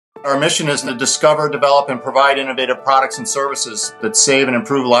Our mission is to discover, develop, and provide innovative products and services that save and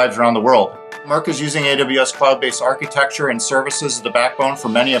improve lives around the world. Merck is using AWS cloud-based architecture and services as the backbone for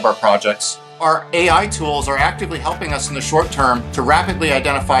many of our projects. Our AI tools are actively helping us in the short term to rapidly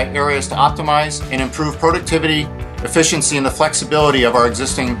identify areas to optimize and improve productivity, efficiency, and the flexibility of our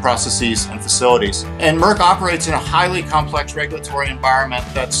existing processes and facilities. And Merck operates in a highly complex regulatory environment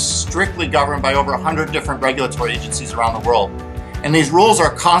that's strictly governed by over 100 different regulatory agencies around the world. And these rules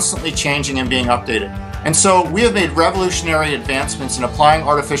are constantly changing and being updated. And so we have made revolutionary advancements in applying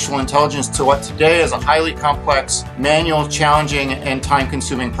artificial intelligence to what today is a highly complex, manual, challenging, and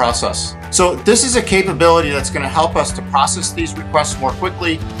time-consuming process. So this is a capability that's going to help us to process these requests more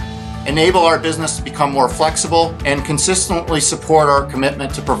quickly, enable our business to become more flexible, and consistently support our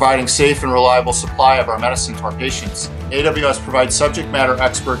commitment to providing safe and reliable supply of our medicine to our patients. AWS provides subject matter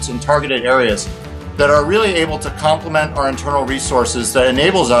experts in targeted areas that are really able to complement our internal resources that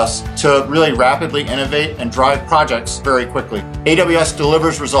enables us to really rapidly innovate and drive projects very quickly. AWS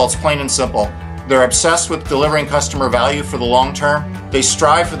delivers results plain and simple. They're obsessed with delivering customer value for the long term. They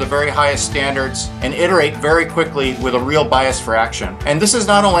strive for the very highest standards and iterate very quickly with a real bias for action. And this has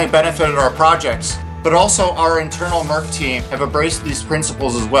not only benefited our projects, but also our internal Merck team have embraced these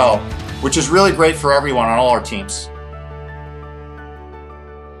principles as well, which is really great for everyone on all our teams.